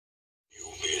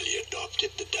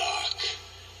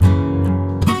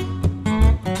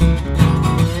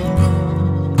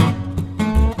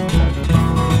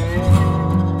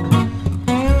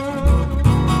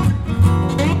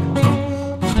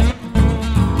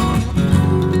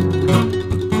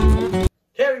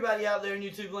out there in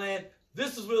YouTube land.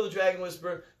 This is Will the Dragon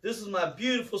Whisperer. This is my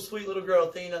beautiful, sweet little girl,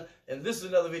 Athena, and this is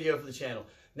another video for the channel.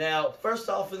 Now, first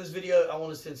off in this video, I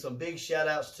want to send some big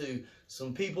shout-outs to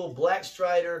some people. Black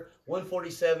Strider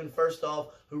 147, first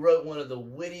off, who wrote one of the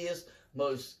wittiest,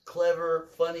 most clever,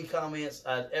 funny comments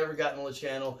I've ever gotten on the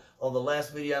channel on the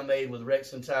last video I made with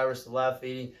Rex and Tyrus, the live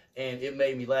feeding, and it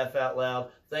made me laugh out loud.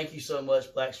 Thank you so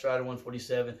much, Black Strider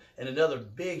 147. And another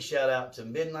big shout out to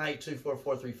Midnight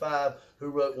 24435,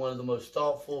 who wrote one of the most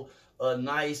thoughtful,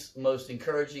 nice, most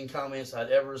encouraging comments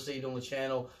I'd ever received on the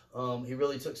channel. He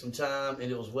really took some time,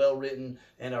 and it was well written,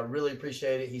 and I really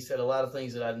appreciate it. He said a lot of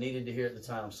things that I needed to hear at the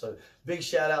time. So big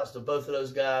shout outs to both of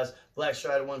those guys, Black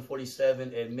Strider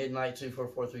 147 and Midnight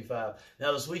 24435.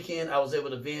 Now this weekend I was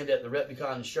able to vend at the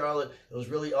Replicon in Charlotte. It was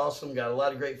really awesome. Got a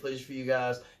lot of great footage for you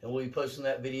guys, and we'll be posting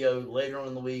that video later on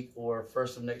in the week or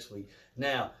first of next week.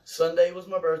 Now, Sunday was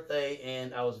my birthday,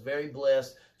 and I was very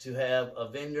blessed to have a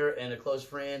vendor and a close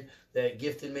friend that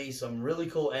gifted me some really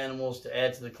cool animals to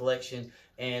add to the collection,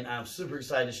 and I'm super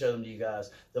excited to show them to you guys.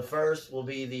 The first will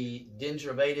be the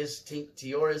Dendrobatus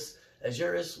tinctoris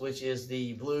azuris, which is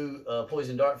the blue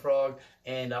poison dart frog,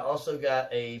 and I also got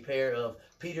a pair of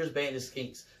Peter's banded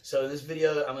skinks. So in this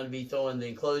video, I'm going to be throwing the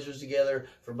enclosures together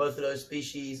for both of those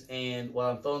species, and while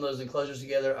I'm throwing those enclosures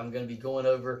together, I'm going to be going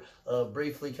over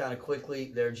briefly, kind of quickly,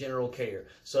 their general care.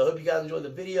 So I hope you guys enjoyed the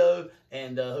video,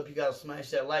 and hope you guys smash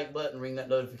that like button, ring that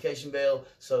notification bell.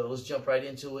 So let's jump right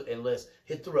into it, and let's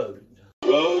hit the road.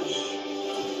 Roads?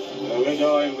 Where we're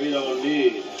going, we don't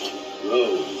need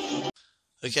roads.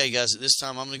 Okay guys, at this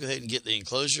time I'm going to go ahead and get the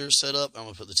enclosure set up. I'm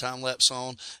going to put the time lapse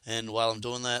on, and while I'm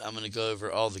doing that, I'm going to go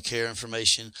over all the care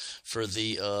information for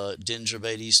the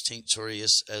Dendrobatus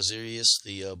tinctoris azuris,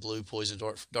 the blue poison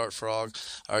dart frog.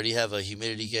 I already have a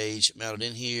humidity gauge mounted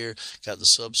in here, got the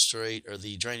substrate, or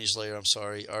the drainage layer, I'm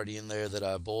sorry, already in there that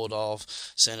I boiled off,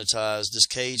 sanitized. This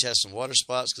cage has some water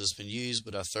spots because it's been used,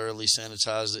 but I thoroughly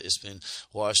sanitized it. It's been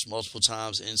washed multiple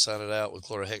times inside and out with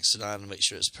chlorhexidine to make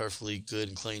sure it's perfectly good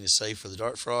and clean and safe for the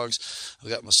dart frogs. I've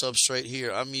got my substrate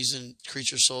here. I'm using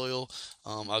creature soil.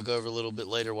 I'll go over a little bit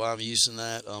later why I'm using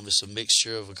that. It's a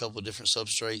mixture of a couple of different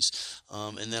substrates.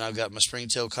 And then I've got my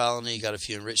springtail colony, got a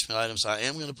few enrichment items. I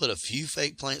am going to put a few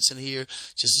fake plants in here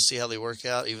just to see how they work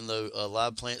out, even though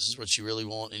live plants is what you really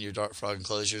want in your dart frog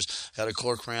enclosures. Got a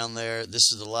cork round there.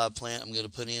 This is the live plant I'm going to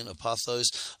put in, a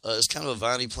pothos. It's kind of a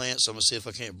viney plant, so I'm going to see if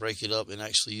I can't break it up and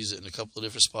actually use it in a couple of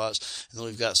different spots. And then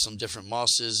we've got some different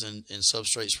mosses and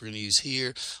substrates we're going to use here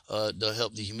to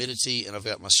help the humidity, and I've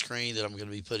got my screen that I'm going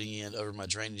to be putting in over my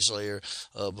drainage layer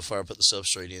before I put the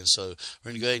substrate in. So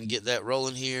we're going to go ahead and get that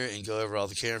rolling here and go over all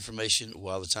the care information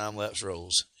while the time lapse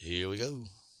rolls. Here we go.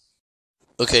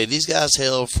 Okay, these guys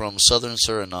hail from southern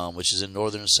Suriname, which is in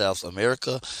northern South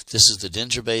America. This is the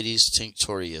Dendrobatus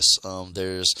tinctoris.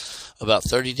 There's about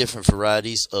 30 different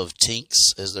varieties of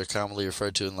tinks, as they're commonly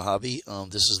referred to in the hobby.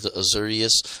 This is the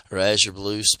azureus, or azure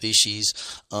blue species,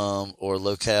 or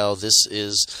locale. This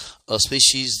is a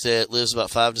species that lives about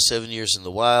 5 to 7 years in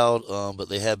the wild, but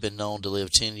they have been known to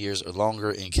live 10 years or longer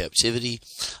in captivity.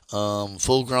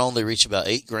 Full grown, they reach about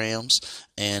 8 grams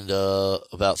and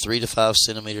about 3 to 5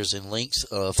 centimeters in length.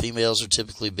 Females are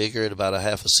typically bigger at about a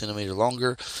half a centimeter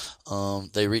longer.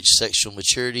 They reach sexual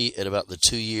maturity at about the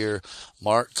 2-year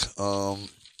mark.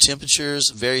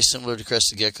 Temperatures very similar to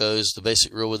crested geckos. The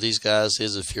basic rule with these guys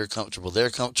is if you're comfortable,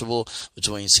 they're comfortable,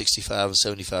 between 65 and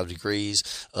 75 degrees,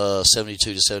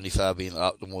 72 to 75 being the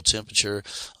optimal temperature.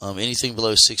 Anything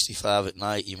below 65 at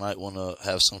night, you might want to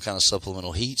have some kind of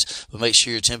supplemental heat, but make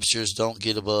sure your temperatures don't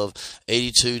get above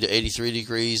 82 to 83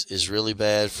 degrees is really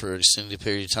bad for an extended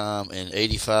period of time, and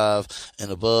 85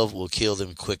 and above will kill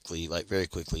them quickly, like very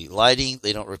quickly. Lighting,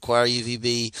 they don't require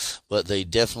UVB, but they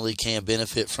definitely can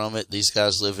benefit from it. These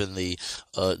guys live in the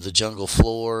jungle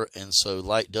floor, and so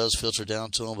light does filter down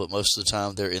to them, but most of the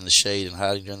time they're in the shade and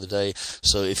hiding during the day.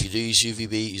 So if you do use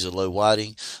UVB, use a low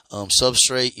whiting.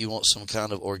 Substrate, you want some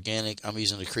kind of organic. I'm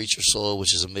using the creature soil,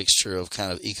 which is a mixture of kind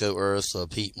of eco earth,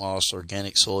 peat moss,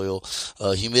 organic soil.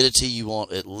 Humidity, you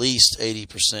want at least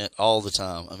 80% all the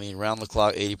time. I mean, round the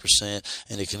clock 80%,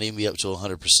 and it can even be up to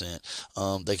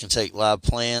 100%. They can take live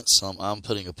plants. I'm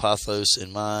putting a pothos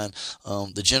in mine.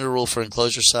 The general rule for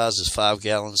enclosure size is 5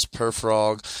 gallons per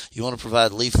frog. You want to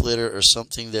provide leaf litter or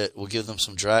something that will give them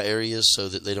some dry areas so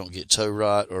that they don't get toe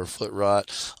rot or foot rot.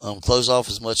 Close off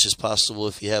as much as possible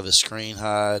if you have a screen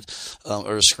hide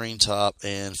or a screen top.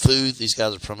 And food, these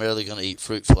guys are primarily going to eat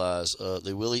fruit flies.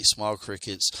 They will eat small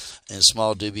crickets and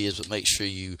small dubias, but make sure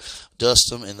you dust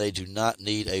them, and they do not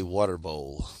need a water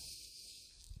bowl.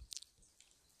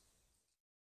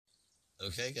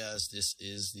 Okay, guys, this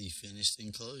is the finished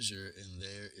enclosure, and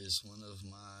there is one of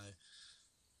my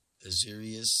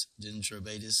Azirius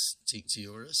dendrobatus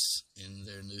tinctoris in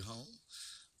their new home.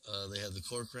 They have the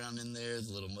cork round in there,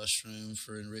 the little mushroom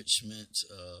for enrichment,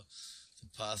 the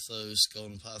pothos,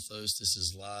 golden pothos. This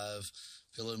is live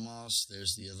pillow moss.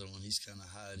 There's the other one. He's kind of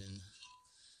hiding.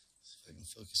 If I can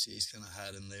focus here, he's kind of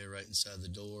hiding there right inside the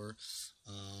door.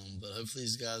 But hopefully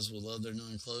these guys will love their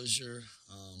new enclosure.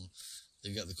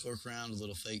 They've got the cork round, a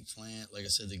little fake plant. Like I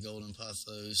said, the golden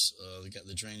pothos. They got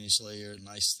the drainage layer,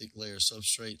 nice thick layer of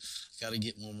substrate. Got to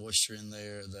get more moisture in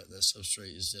there. That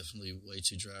substrate is definitely way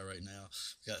too dry right now.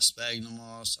 We've got sphagnum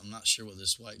moss. I'm not sure what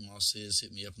this white moss is.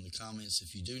 Hit me up in the comments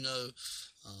if you do know.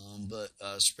 But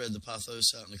spread the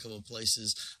pothos out in a couple of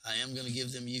places. I am going to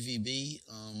give them UVB.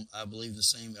 I believe the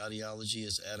same ideology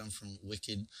as Adam from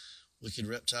Wicked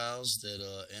Reptiles,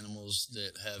 that animals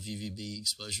that have UVB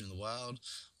exposure in the wild,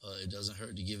 it doesn't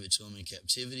hurt to give it to them in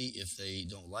captivity. If they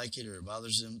don't like it or it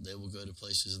bothers them, they will go to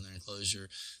places in their enclosure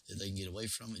that they can get away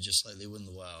from it, just like they would in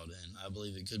the wild. And I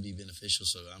believe it could be beneficial,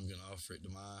 so I'm going to offer it to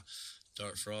my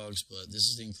dart frogs. But this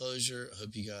is the enclosure. I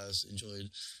hope you guys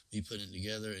enjoyed me putting it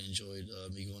together and enjoyed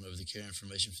me going over the care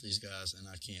information for these guys. And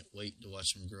I can't wait to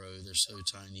watch them grow. They're so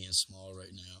tiny and small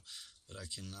right now, but I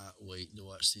cannot wait to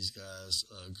watch these guys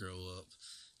grow up.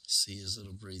 See his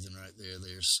little breathing right there.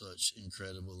 They are such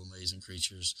incredible, amazing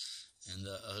creatures, and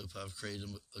I hope I've created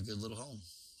a good little home.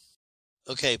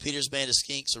 Okay, Peter's band of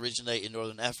skinks originate in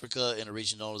northern Africa in a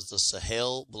region known as the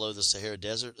Sahel, below the Sahara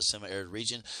Desert, a semi-arid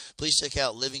region. Please check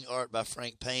out Living Art by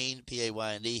Frank Payne,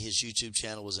 P-A-Y-N-E. His YouTube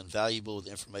channel was invaluable with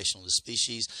information on the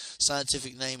species.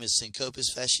 Scientific name is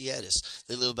Syncopus fasciatus.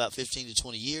 They live about 15 to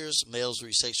 20 years. Males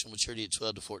reach sexual maturity at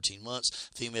 12 to 14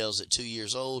 months. Females at 2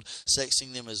 years old.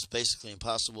 Sexing them is basically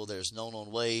impossible. There's no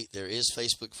known way. There is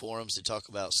Facebook forums that talk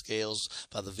about scales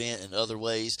by the vent and other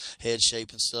ways, head shape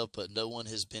and stuff, but no one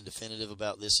has been definitive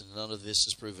about this, and none of this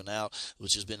is proven out,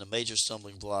 which has been a major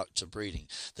stumbling block to breeding.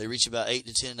 They reach about 8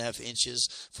 to 10.5 inches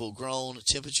full grown.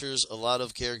 Temperatures, a lot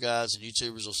of care guides and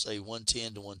YouTubers will say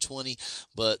 110 to 120,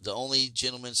 but the only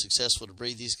gentlemen successful to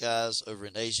breed these guys over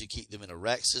in Asia keep them in a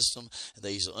rack system, and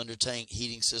they use an under tank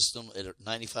heating system at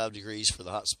 95 degrees for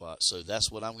the hot spot. So that's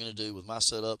what I'm going to do with my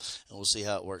setup, and we'll see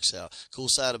how it works out. Cool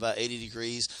side about 80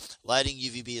 degrees. Lighting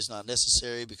UVB is not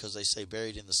necessary because they say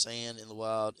buried in the sand in the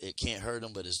wild. It can't hurt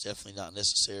them, but it's definitely not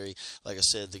necessary. Like I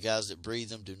said, the guys that breed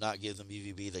them do not give them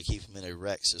UVB. They keep them in a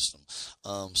rack system.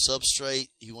 Substrate,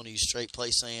 you want to use straight play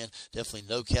sand. Definitely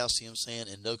no calcium sand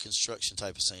and no construction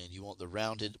type of sand. You want the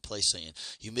rounded play sand.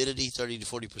 Humidity 30 to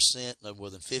 40%, no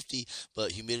more than 50,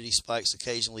 but humidity spikes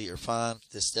occasionally are fine.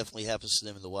 This definitely happens to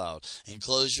them in the wild.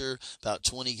 Enclosure, about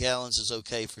 20 gallons is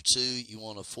okay for two. You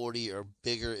want a 40 or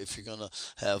bigger if you're going to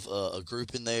have a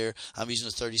group in there. I'm using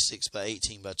a 36 by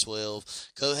 18 by 12.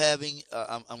 Cohabbing,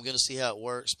 I'm going to see how it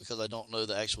works because I don't know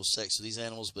the actual sex of these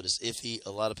animals, but it's iffy. A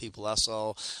lot of people I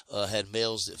saw had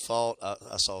males that fought.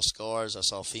 I saw scars. I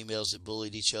saw females that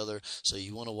bullied each other. So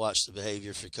you want to watch the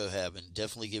behavior for cohabbing.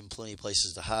 Definitely give them plenty of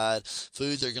places to hide.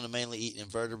 Food, they're going to mainly eat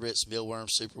invertebrates,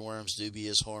 mealworms, superworms,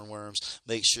 dubious, hornworms.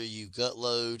 Make sure you gut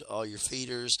load all your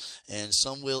feeders, and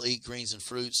some will eat greens and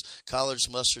fruits. Collards,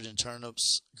 mustard, and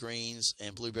turnips, greens,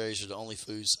 and blueberries are the only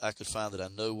foods I could find that I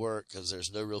know work because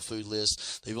there's no real food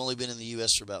list. They've only been in the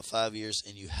U.S. for about 5 years,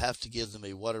 and you have to give them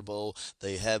a water bowl.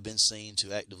 They have been seen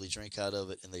to actively drink out of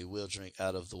it, and they will drink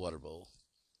out of the water bowl.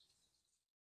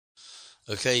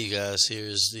 Okay, you guys,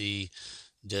 here's the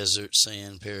desert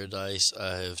sand paradise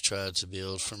I have tried to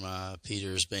build for my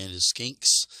Peter's banded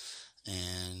skinks,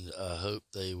 and I hope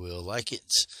they will like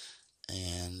it.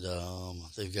 And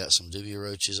they've got some dubia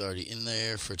roaches already in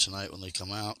there for tonight when they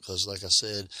come out, because like I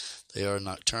said, they are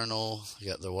nocturnal. They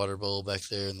got their water bowl back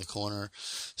there in the corner.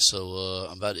 So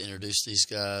I'm about to introduce these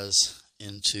guys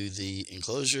into the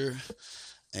enclosure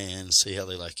and see how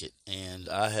they like it. And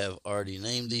I have already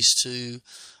named these two.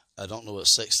 I don't know what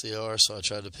sex they are, so I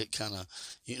tried to pick kind of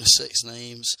unisex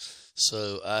names.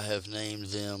 So I have named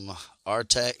them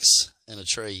Artax and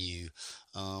Atreyu.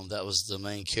 That was the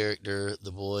main character,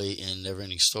 the boy in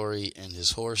Neverending Story, and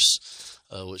his horse,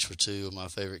 which were two of my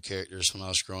favorite characters when I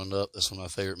was growing up. That's one of my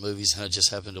favorite movies, and I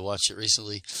just happened to watch it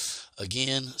recently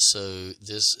again. So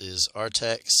this is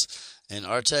Artax, and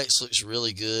Artax looks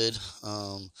really good.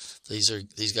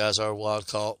 These guys are wild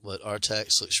caught, but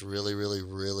Artax looks really, really,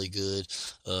 really good.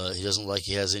 He doesn't look like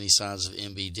he has any signs of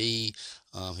MBD.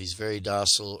 He's very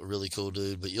docile, a really cool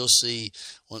dude. But you'll see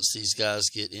once these guys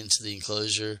get into the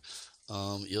enclosure,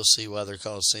 you'll see why they're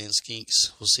called sand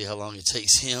skinks. We'll see how long it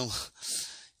takes him.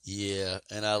 Yeah,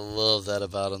 and I love that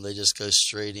about them. They just go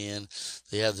straight in.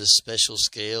 They have this special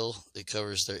scale that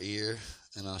covers their ear,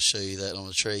 and I'll show you that on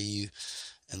a Treyu.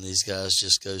 And these guys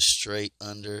just go straight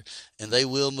under, and they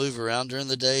will move around during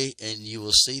the day, and you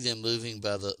will see them moving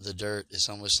by the dirt. It's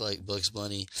almost like Bugs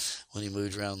Bunny when he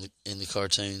moved around in the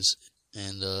cartoons.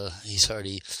 And he's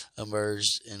already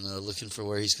emerged and looking for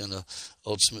where he's going to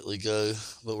ultimately go.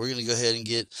 But we're going to go ahead and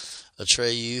get a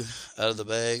Treyu out of the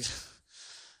bag.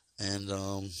 And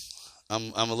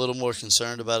I'm a little more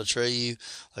concerned about a Treyu.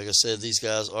 Like I said, these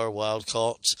guys are wild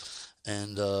caught.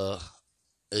 And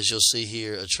as you'll see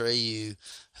here, a Treyu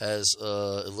has,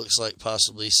 it looks like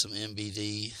possibly some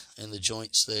MBD in the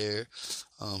joints there.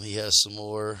 He has some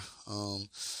more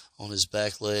on his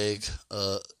back leg,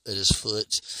 at his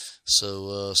foot,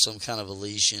 so some kind of a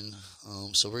lesion.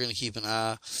 So we're going to keep an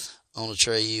eye on a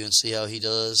Treyu and see how he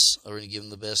does. We're going to give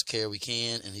him the best care we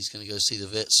can, and he's going to go see the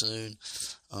vet soon.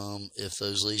 If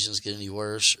those lesions get any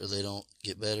worse or they don't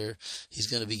get better, he's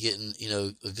going to be getting, you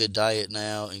know, a good diet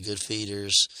now and good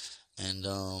feeders, and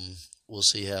we'll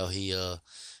see how he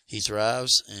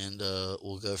thrives, and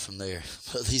we'll go from there.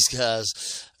 But these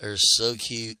guys are so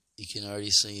cute. You can already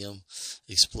see them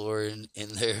exploring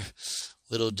in their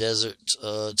little desert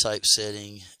type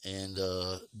setting and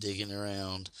digging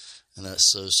around, and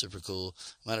that's so super cool.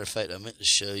 Matter of fact, I meant to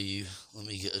show you. Let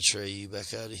me get a Treyu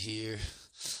back out of here.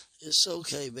 It's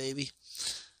okay, baby.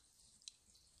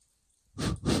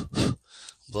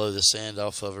 Blow the sand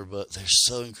off of her, but they're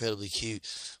so incredibly cute.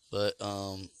 But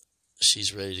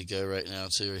she's ready to go right now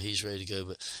too, or he's ready to go.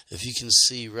 But if you can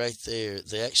see right there,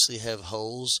 they actually have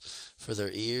holes for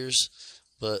their ears,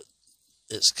 but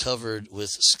it's covered with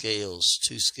scales,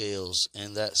 2 scales,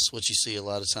 and that's what you see a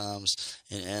lot of times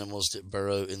in animals that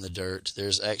burrow in the dirt.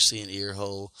 There's actually an ear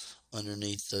hole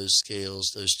underneath those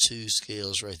scales, those 2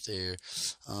 scales right there,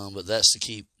 but that's to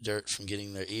keep dirt from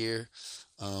getting their ear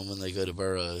when they go to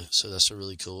burrow. So that's a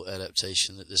really cool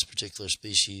adaptation that this particular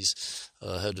species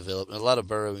have developed. And a lot of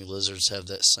burrowing lizards have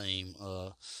that same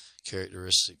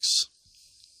characteristics.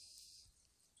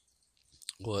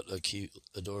 What a cute,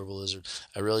 adorable lizard.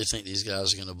 I really think these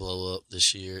guys are going to blow up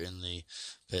this year in the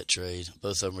pet trade.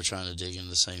 Both of them are trying to dig into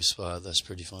the same spot. That's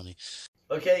pretty funny.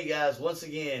 Okay, guys, once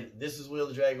again, this is Will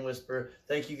the Dragon Whisperer.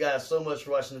 Thank you guys so much for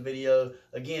watching the video.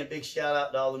 Again, big shout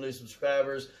out to all the new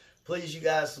subscribers. Please, you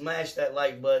guys, smash that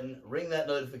like button, ring that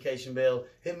notification bell,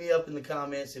 hit me up in the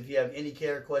comments if you have any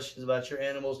care questions about your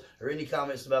animals or any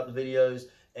comments about the videos.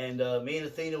 And me and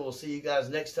Athena will see you guys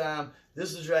next time.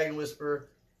 This is Dragon Whisperer,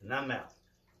 and I'm out.